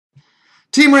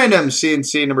Team Randoms,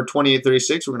 C&C number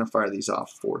 2836. We're going to fire these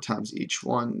off 4 times each.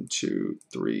 1, 2,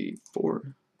 3,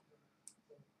 4.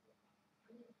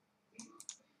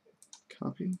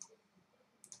 Copy.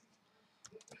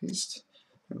 Paste.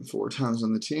 And 4 times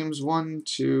on the teams. 1,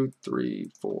 2,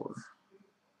 3, 4.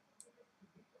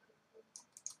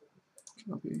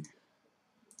 Copy.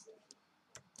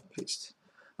 Paste.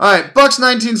 All right, Bucks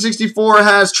 1964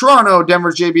 has Toronto,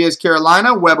 Denver's JB has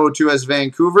Carolina, Web02 has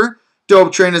Vancouver,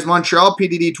 Dope Train has Montreal,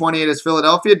 PDD 28 has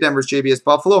Philadelphia, Denver's JB has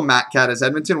Buffalo, Matt Cat has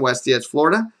Edmonton, Westy has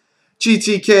Florida,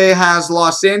 GTK has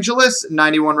Los Angeles,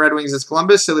 91 Red Wings has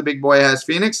Columbus, Silly Big Boy has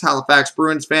Phoenix, Halifax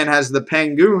Bruins fan has the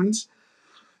Penguins,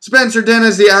 Spencer Den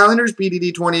has the Islanders,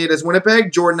 PDD 28 has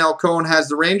Winnipeg, Jordan L. Cohn has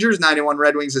the Rangers, 91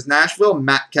 Red Wings has Nashville,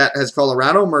 Matt Cat has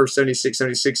Colorado, Merv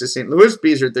 7676 has St. Louis,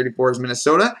 Beezer 34 has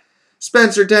Minnesota,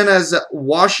 Spencer 10 has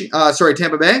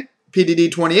Tampa Bay.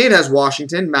 PDD 28 has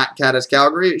Washington. Matt Cat has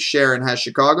Calgary. Sharon has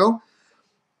Chicago.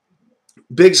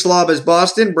 Big Slob has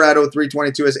Boston. Brado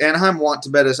 322 has Anaheim. Want to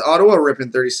Bet has Ottawa.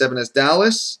 Rippin 37 has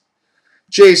Dallas.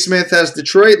 Jay Smith has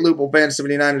Detroit. Lupo fan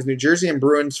 79 has New Jersey. And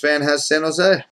Bruins fan has San Jose.